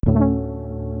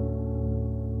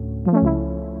Hello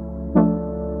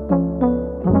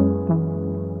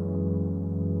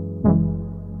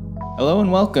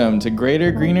and welcome to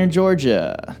Greater Greener,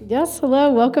 Georgia. Yes,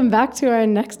 hello. Welcome back to our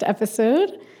next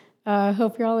episode.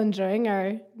 Hope you're all enjoying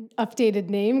our updated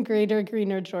name, Greater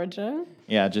Greener, Georgia.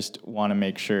 Yeah, just want to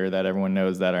make sure that everyone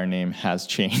knows that our name has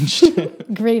changed.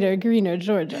 Greater Greener,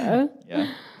 Georgia.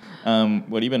 Yeah.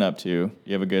 What have you been up to?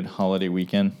 You have a good holiday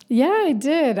weekend? Yeah, I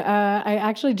did. I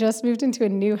actually just moved into a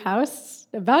new house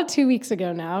about 2 weeks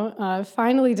ago now.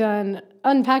 Finally done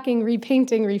unpacking,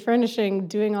 repainting, refurnishing,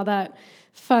 doing all that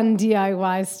fun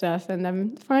DIY stuff, and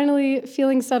I'm finally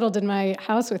feeling settled in my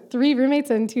house with 3 roommates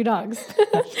and 2 dogs.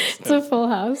 It's a full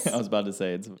house. I was about to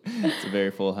say, it's a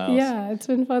very full house. Yeah, it's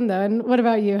been fun though. And what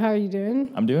about you? How are you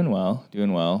doing? I'm doing well.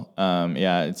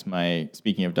 Yeah,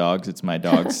 speaking of dogs, it's my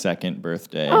dog's second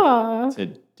birthday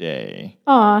today.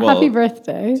 Aw, well, happy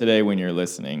birthday. Today when you're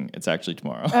listening, it's actually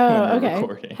tomorrow. Oh,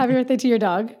 okay. Happy birthday to your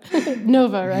dog.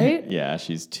 Nova, right? Yeah,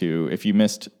 she's 2. If you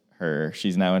missed her,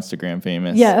 she's now Instagram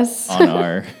famous. Yes. On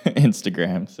our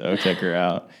Instagram, so check her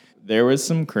out. There was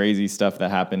some crazy stuff that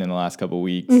happened in the last couple of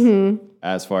weeks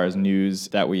as far as news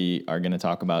that we are going to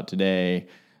talk about today.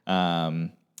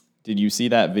 Did you see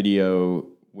that video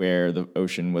where the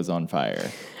ocean was on fire?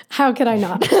 How could I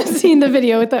not have seen the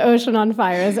video with the ocean on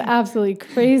fire? It's absolutely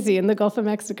crazy in the Gulf of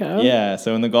Mexico. Yeah,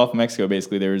 so in the Gulf of Mexico,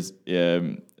 basically there was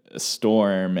a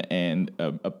storm and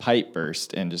a pipe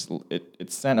burst, and just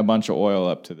it sent a bunch of oil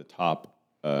up to the top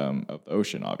of the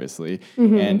ocean, obviously.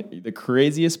 And the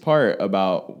craziest part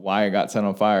about why it got set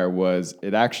on fire was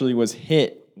it actually was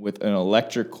hit with an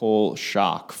electrical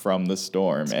shock from the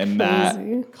storm, and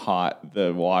that caught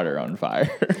the water on fire.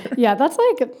 Yeah, that's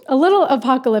like a little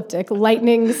apocalyptic.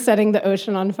 Lightning setting the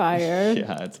ocean on fire.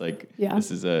 Yeah, it's like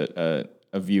this is a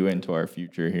view into our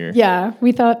future here. Yeah,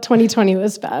 we thought 2020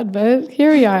 was bad, but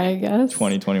here we are, I guess.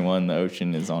 2021, the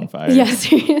ocean is on fire. Yeah,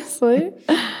 seriously.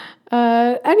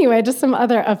 Anyway, just some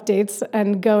other updates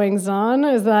and goings on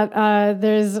is that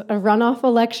there's a runoff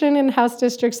election in House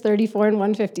Districts 34 and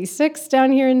 156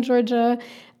 down here in Georgia.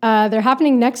 They're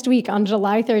happening next week on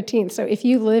July 13th. So if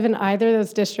you live in either of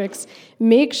those districts,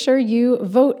 make sure you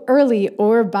vote early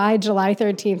or by July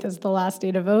 13th is the last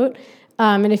day to vote.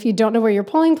 And if you don't know where your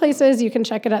polling place is, you can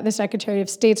check it at the Secretary of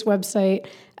State's website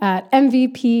at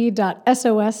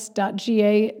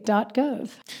mvp.sos.ga.gov.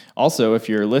 Also, if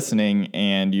you're listening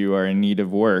and you are in need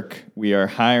of work, we are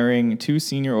hiring 2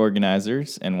 senior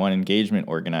organizers and 1 engagement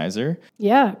organizer.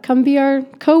 Yeah, come be our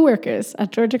co-workers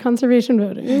at Georgia Conservation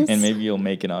Voters. And maybe you'll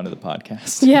make it onto the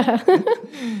podcast. Yeah.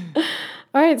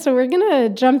 All right, so we're going to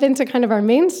jump into kind of our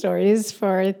main stories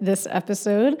for this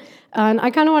episode. And I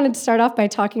kind of wanted to start off by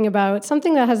talking about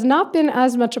something that has not been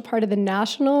as much a part of the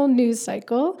national news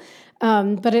cycle,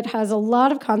 but it has a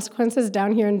lot of consequences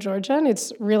down here in Georgia, and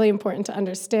it's really important to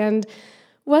understand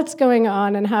what's going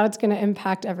on and how it's going to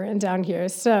impact everyone down here.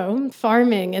 So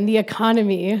farming and the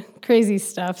economy, crazy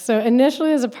stuff. So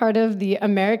initially as a part of the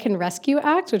American Rescue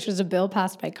Act, which was a bill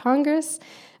passed by Congress,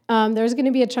 there's going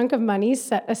to be a chunk of money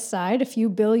set aside, a few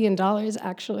 $1 billion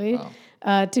actually,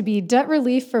 to be debt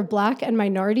relief for Black and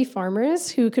minority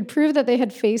farmers who could prove that they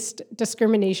had faced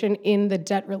discrimination in the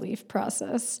debt relief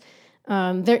process.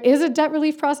 There is a debt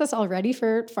relief process already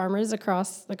for farmers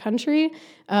across the country,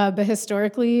 but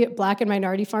historically, Black and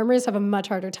minority farmers have a much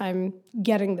harder time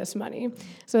getting this money.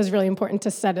 So it's really important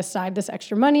to set aside this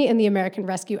extra money in the American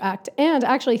Rescue Act. And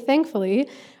actually, thankfully,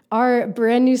 our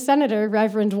brand new senator,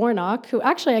 Reverend Warnock, who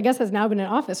actually I guess has now been in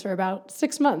office for about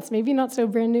 6 months, maybe not so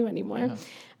brand new anymore.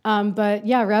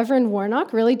 Yeah. Reverend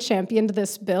Warnock really championed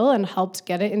this bill and helped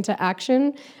get it into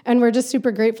action. And we're just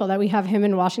super grateful that we have him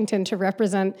in Washington to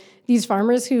represent these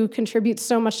farmers who contribute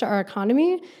so much to our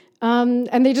economy.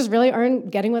 And they just really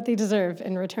aren't getting what they deserve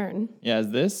in return. Yeah, is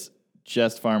this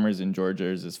just farmers in Georgia,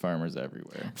 or is this farmers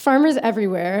everywhere? Farmers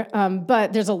everywhere,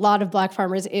 but there's a lot of Black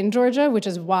farmers in Georgia, which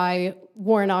is why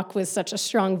Warnock was such a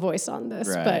strong voice on this.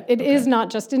 Right. But it is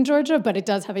not just in Georgia, but it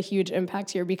does have a huge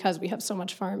impact here because we have so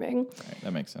much farming. Right,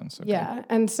 that makes sense. Okay. Yeah,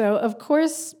 and so of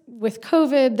course with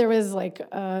COVID, there was like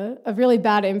a really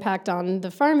bad impact on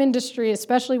the farm industry,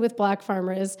 especially with Black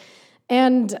farmers.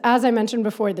 And as I mentioned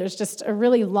before, there's just a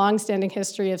really long-standing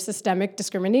history of systemic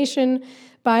discrimination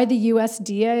by the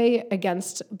USDA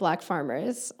against Black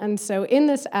farmers. And so in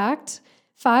this act,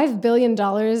 $5 billion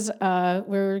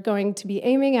we're going to be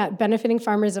aiming at benefiting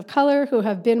farmers of color who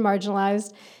have been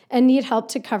marginalized and need help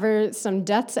to cover some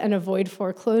debts and avoid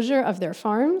foreclosure of their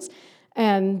farms.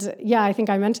 And yeah, I think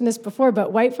I mentioned this before,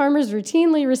 but white farmers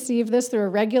routinely receive this through a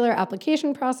regular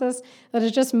application process that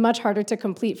is just much harder to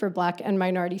complete for Black and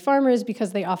minority farmers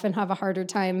because they often have a harder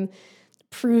time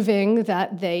proving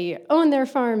that they own their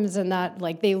farms and that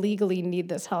like they legally need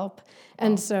this help.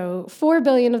 And so $4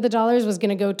 billion of the dollars was going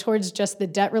to go towards just the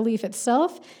debt relief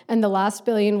itself, and the last $1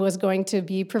 billion was going to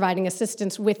be providing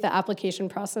assistance with the application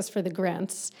process for the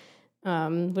grants,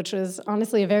 which was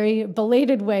honestly a very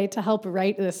belated way to help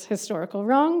right this historical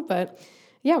wrong. But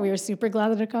yeah, we were super glad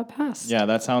that it got passed. Yeah,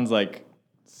 that sounds like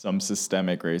some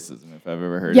systemic racism if I've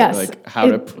ever heard Yes, it. Like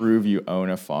how to prove you own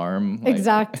a farm. Like,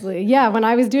 exactly. Yeah, when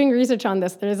I was doing research on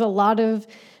this, there's a lot of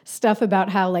stuff about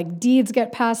how like deeds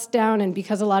get passed down, and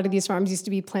because a lot of these farms used to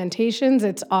be plantations,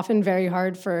 it's often very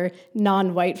hard for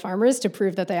non-white farmers to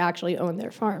prove that they actually own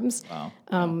their farms. Wow.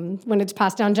 When it's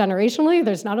passed down generationally,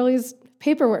 there's not always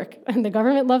paperwork, and the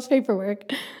government loves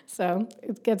paperwork, so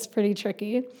it gets pretty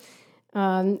tricky.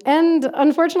 And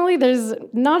unfortunately, there's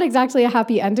not exactly a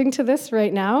happy ending to this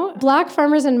right now. Black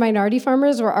farmers and minority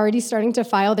farmers were already starting to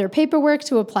file their paperwork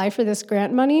to apply for this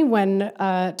grant money when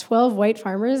 12 white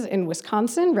farmers in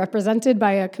Wisconsin, represented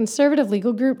by a conservative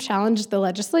legal group, challenged the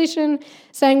legislation,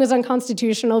 saying it was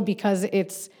unconstitutional because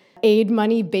it's aid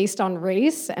money based on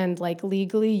race, and like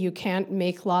legally you can't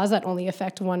make laws that only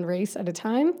affect one race at a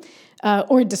time.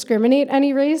 Or discriminate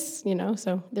any race,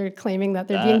 so they're claiming that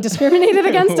they're being discriminated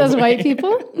against as white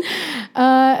people.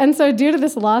 And so due to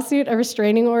this lawsuit, a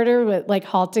restraining order with like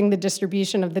halting the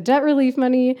distribution of the debt relief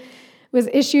money was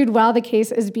issued while the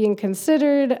case is being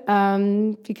considered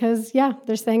because,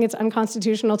 they're saying it's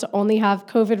unconstitutional to only have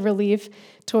COVID relief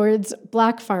towards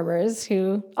Black farmers,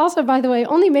 who also, by the way,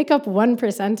 only make up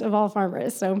 1% of all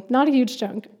farmers, so not a huge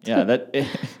chunk. Yeah,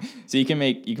 so you can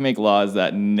make laws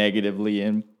that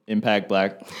negatively impact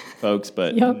Black folks,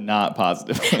 but not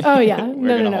positively. Oh, yeah.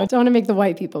 No. Don't want to make the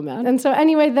white people mad. And so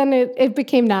anyway, then it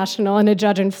became national, and a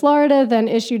judge in Florida then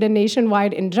issued a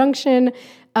nationwide injunction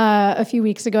a few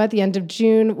weeks ago at the end of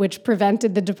June, which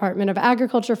prevented the Department of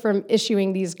Agriculture from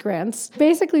issuing these grants.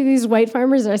 Basically, these white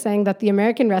farmers are saying that the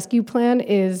American Rescue Plan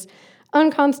is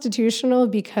unconstitutional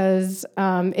because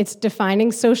it's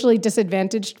defining socially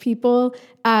disadvantaged people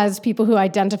as people who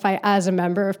identify as a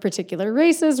member of particular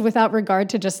races without regard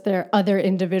to just their other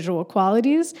individual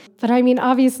qualities. But I mean,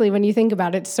 obviously, when you think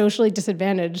about it, socially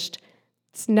disadvantaged,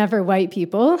 it's never white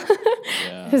people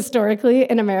historically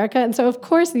in America. And so, of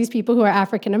course, these people who are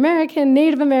African American,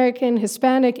 Native American,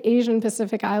 Hispanic, Asian,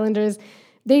 Pacific Islanders,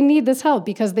 they need this help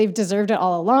because they've deserved it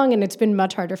all along, and it's been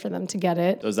much harder for them to get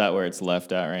it. So is that where it's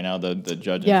left at right now? The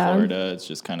judge in Florida, it's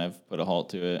just kind of put a halt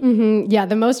to it? Mm-hmm. Yeah,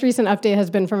 the most recent update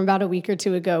has been from about a week or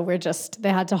two ago, where they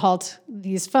had to halt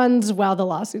these funds while the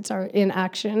lawsuits are in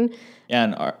action.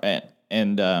 Yeah,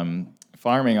 and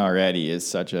farming already is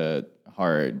such a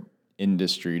hard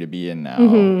industry to be in now.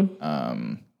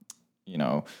 Mm-hmm.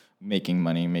 Making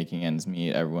money, making ends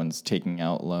meet. Everyone's taking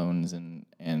out loans and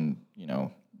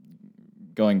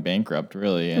going bankrupt,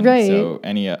 really. And so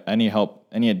any help,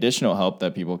 any additional help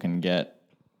that people can get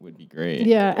would be great.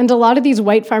 Yeah, and a lot of these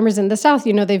white farmers in the South,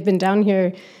 they've been down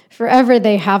here forever.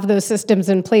 They have those systems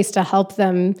in place to help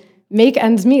them make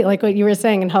ends meet, like what you were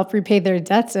saying, and help repay their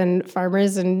debts. And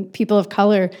farmers and people of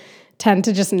color tend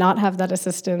to just not have that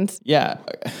assistance. Yeah.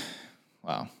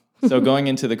 Wow. So going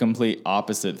into the complete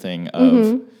opposite thing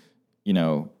of,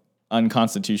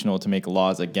 unconstitutional to make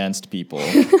laws against people.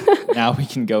 Now we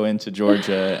can go into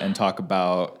Georgia and talk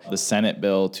about the Senate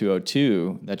Bill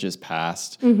 202 that just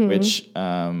passed, which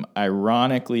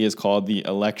ironically is called the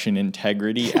Election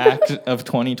Integrity Act of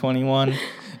 2021.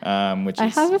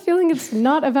 I have a feeling it's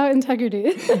not about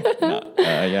integrity.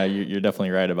 You're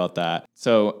definitely right about that.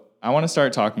 So I want to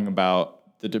start talking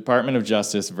about the Department of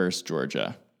Justice versus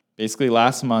Georgia. Basically,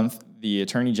 last month, the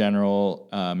Attorney General,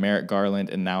 Merrick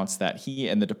Garland, announced that he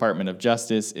and the Department of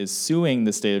Justice is suing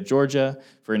the state of Georgia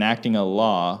for enacting a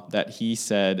law that he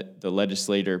said the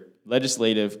legislative... That's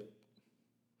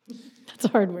a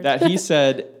hard word. that he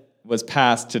said was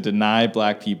passed to deny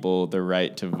Black people the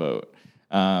right to vote.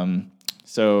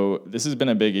 So this has been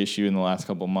a big issue in the last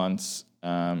couple months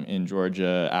in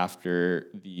Georgia after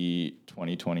the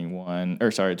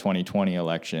 2020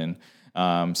 election.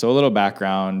 So a little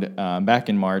background, back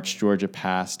in March, Georgia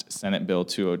passed Senate Bill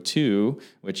 202,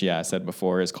 which, I said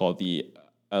before, is called the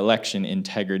Election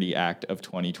Integrity Act of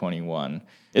 2021.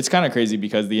 It's kind of crazy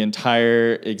because the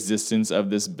entire existence of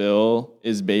this bill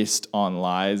is based on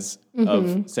lies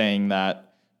of saying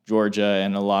that Georgia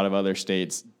and a lot of other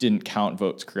states didn't count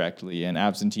votes correctly and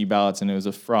absentee ballots, and it was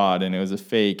a fraud and it was a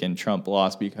fake, and Trump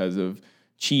lost because of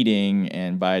cheating,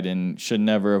 and Biden should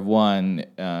never have won,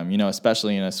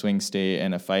 especially in a swing state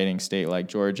and a fighting state like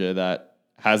Georgia that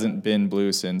hasn't been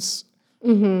blue since the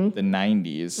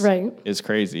 90s. Right. Is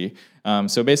crazy.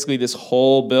 So basically this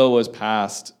whole bill was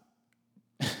passed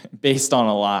based on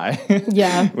a lie.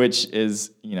 Yeah. Which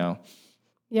is,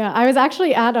 Yeah, I was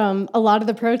actually at a lot of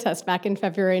the protests back in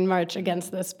February and March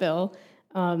against this bill.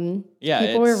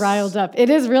 People were riled up. It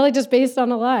is really just based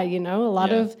on a lie, A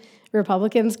lot of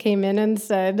Republicans came in and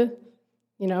said,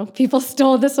 people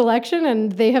stole this election,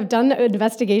 and they have done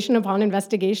investigation upon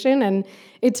investigation. And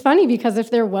it's funny because if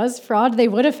there was fraud, they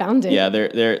would have found it. Yeah,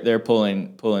 they're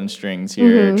pulling strings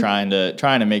here, trying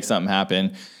to make something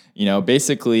happen.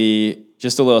 Basically,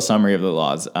 just a little summary of the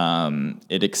laws.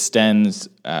 It extends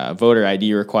voter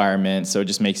ID requirements, so it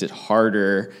just makes it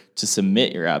harder to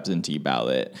submit your absentee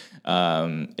ballot.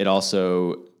 It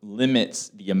also limits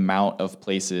the amount of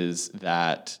places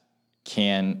that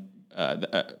can.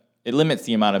 It limits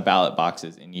the amount of ballot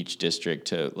boxes in each district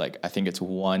to I think it's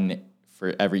one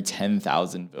for every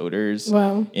 10,000 voters.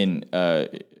 Wow. In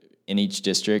each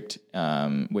district,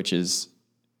 which is.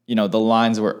 The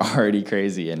lines were already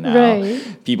crazy, and now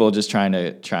people just trying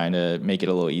to make it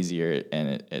a little easier,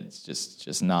 and it's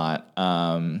just not.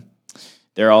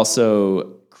 They're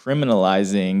also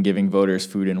criminalizing giving voters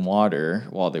food and water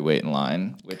while they wait in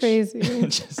line, which crazy.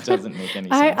 Just doesn't make any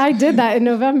sense. I did that in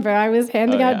November. I was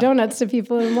handing out donuts to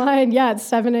people in line. Yeah, it's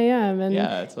 7 a.m. and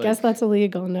guess that's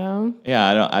illegal now.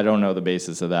 Yeah, I don't know the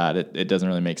basis of that. It doesn't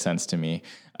really make sense to me.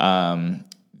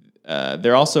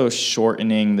 They're also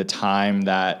shortening the time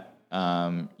that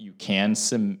you can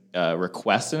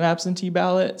request an absentee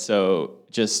ballot. So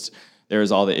just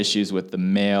there's all the issues with the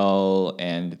mail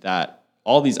and that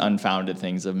all these unfounded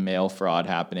things of mail fraud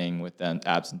happening with the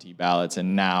absentee ballots.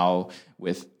 And now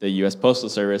with the U.S. Postal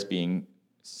Service being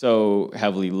so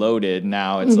heavily loaded,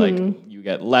 now it's you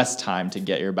get less time to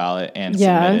get your ballot and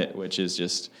submit it, which is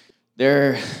just...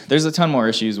 There's a ton more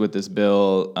issues with this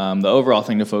bill. The overall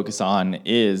thing to focus on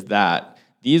is that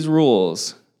these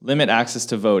rules limit access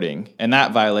to voting, and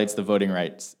that violates the Voting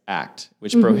Rights Act,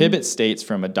 which prohibits states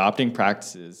from adopting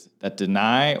practices that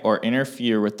deny or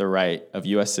interfere with the right of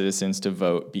U.S. citizens to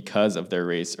vote because of their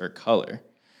race or color.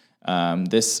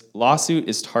 This lawsuit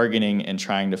is targeting and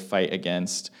trying to fight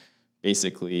against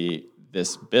basically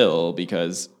this bill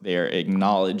because they are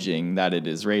acknowledging that it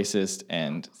is racist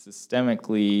and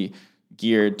systemically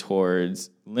geared towards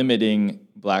limiting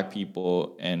Black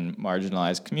people and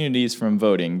marginalized communities from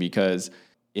voting because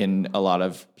in a lot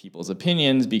of people's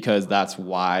opinions, because that's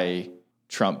why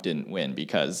Trump didn't win,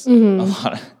 because a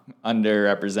lot of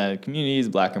underrepresented communities,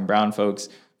 Black and brown folks,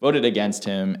 voted against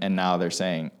him, and now they're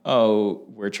saying, oh,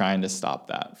 we're trying to stop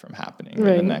that from happening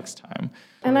the next time.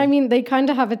 And I mean, they kind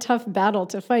of have a tough battle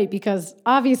to fight because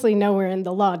obviously nowhere in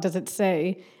the law does it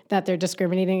say that they're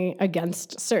discriminating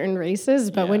against certain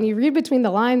races. But when you read between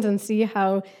the lines and see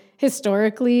how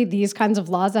historically these kinds of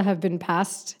laws that have been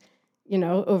passed,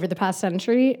 over the past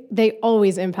century, they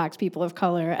always impact people of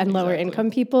color and lower income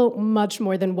people much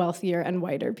more than wealthier and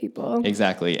whiter people.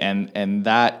 Exactly. And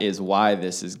that is why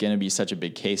this is going to be such a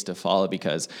big case to follow,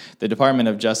 because the Department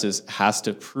of Justice has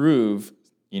to prove,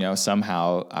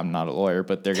 somehow, I'm not a lawyer,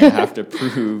 but they're going to have to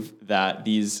prove that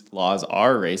these laws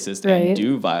are racist and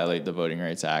do violate the Voting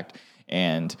Rights Act.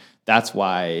 And that's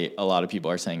why a lot of people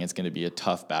are saying it's going to be a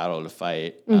tough battle to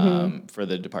fight for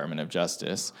the Department of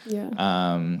Justice.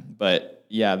 But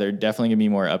there are definitely going to be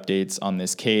more updates on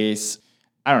this case.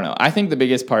 I don't know. I think the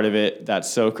biggest part of it that's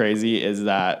so crazy is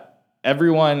that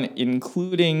everyone,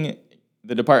 including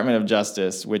the Department of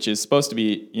Justice, which is supposed to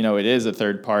be, it is a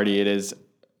third party. It is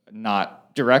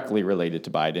not directly related to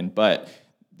Biden, but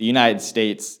the United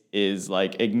States is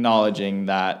acknowledging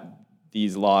that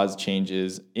these laws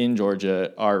changes in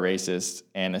Georgia are racist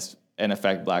and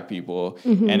affect Black people.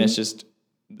 And it's just,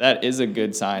 that is a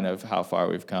good sign of how far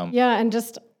we've come. Yeah, and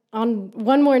just on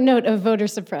one more note of voter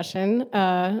suppression,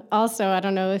 also, I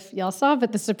don't know if y'all saw,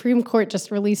 but the Supreme Court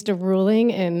just released a ruling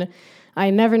in, I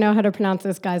never know how to pronounce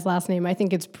this guy's last name, I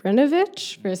think it's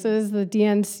Brnovich versus the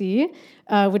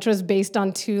DNC, which was based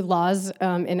on two laws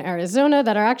in Arizona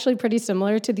that are actually pretty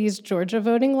similar to these Georgia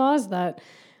voting laws that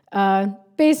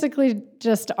basically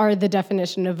just are the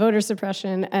definition of voter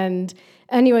suppression. And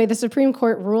anyway, the Supreme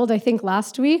Court ruled, I think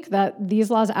last week, that these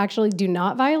laws actually do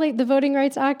not violate the Voting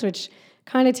Rights Act, which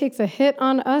kind of takes a hit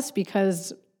on us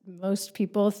because most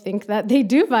people think that they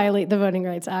do violate the Voting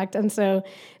Rights Act. And so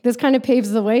this kind of paves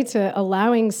the way to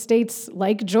allowing states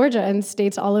like Georgia and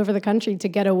states all over the country to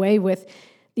get away with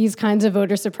these kinds of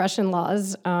voter suppression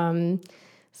laws.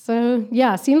 So,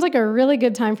 seems like a really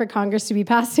good time for Congress to be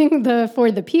passing the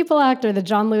For the People Act or the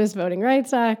John Lewis Voting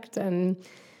Rights Act. And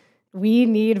we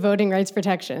need voting rights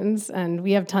protections, and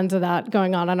we have tons of that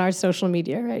going on our social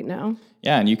media right now.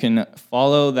 Yeah, and you can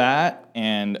follow that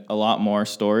and a lot more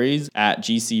stories at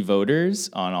GC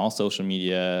Voters on all social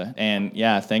media. And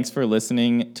yeah, thanks for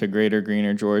listening to Greater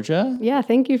Greener Georgia. Yeah,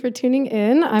 thank you for tuning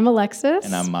in. I'm Alexis.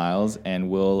 And I'm Miles,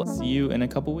 and we'll see you in a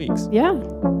couple weeks. Yeah.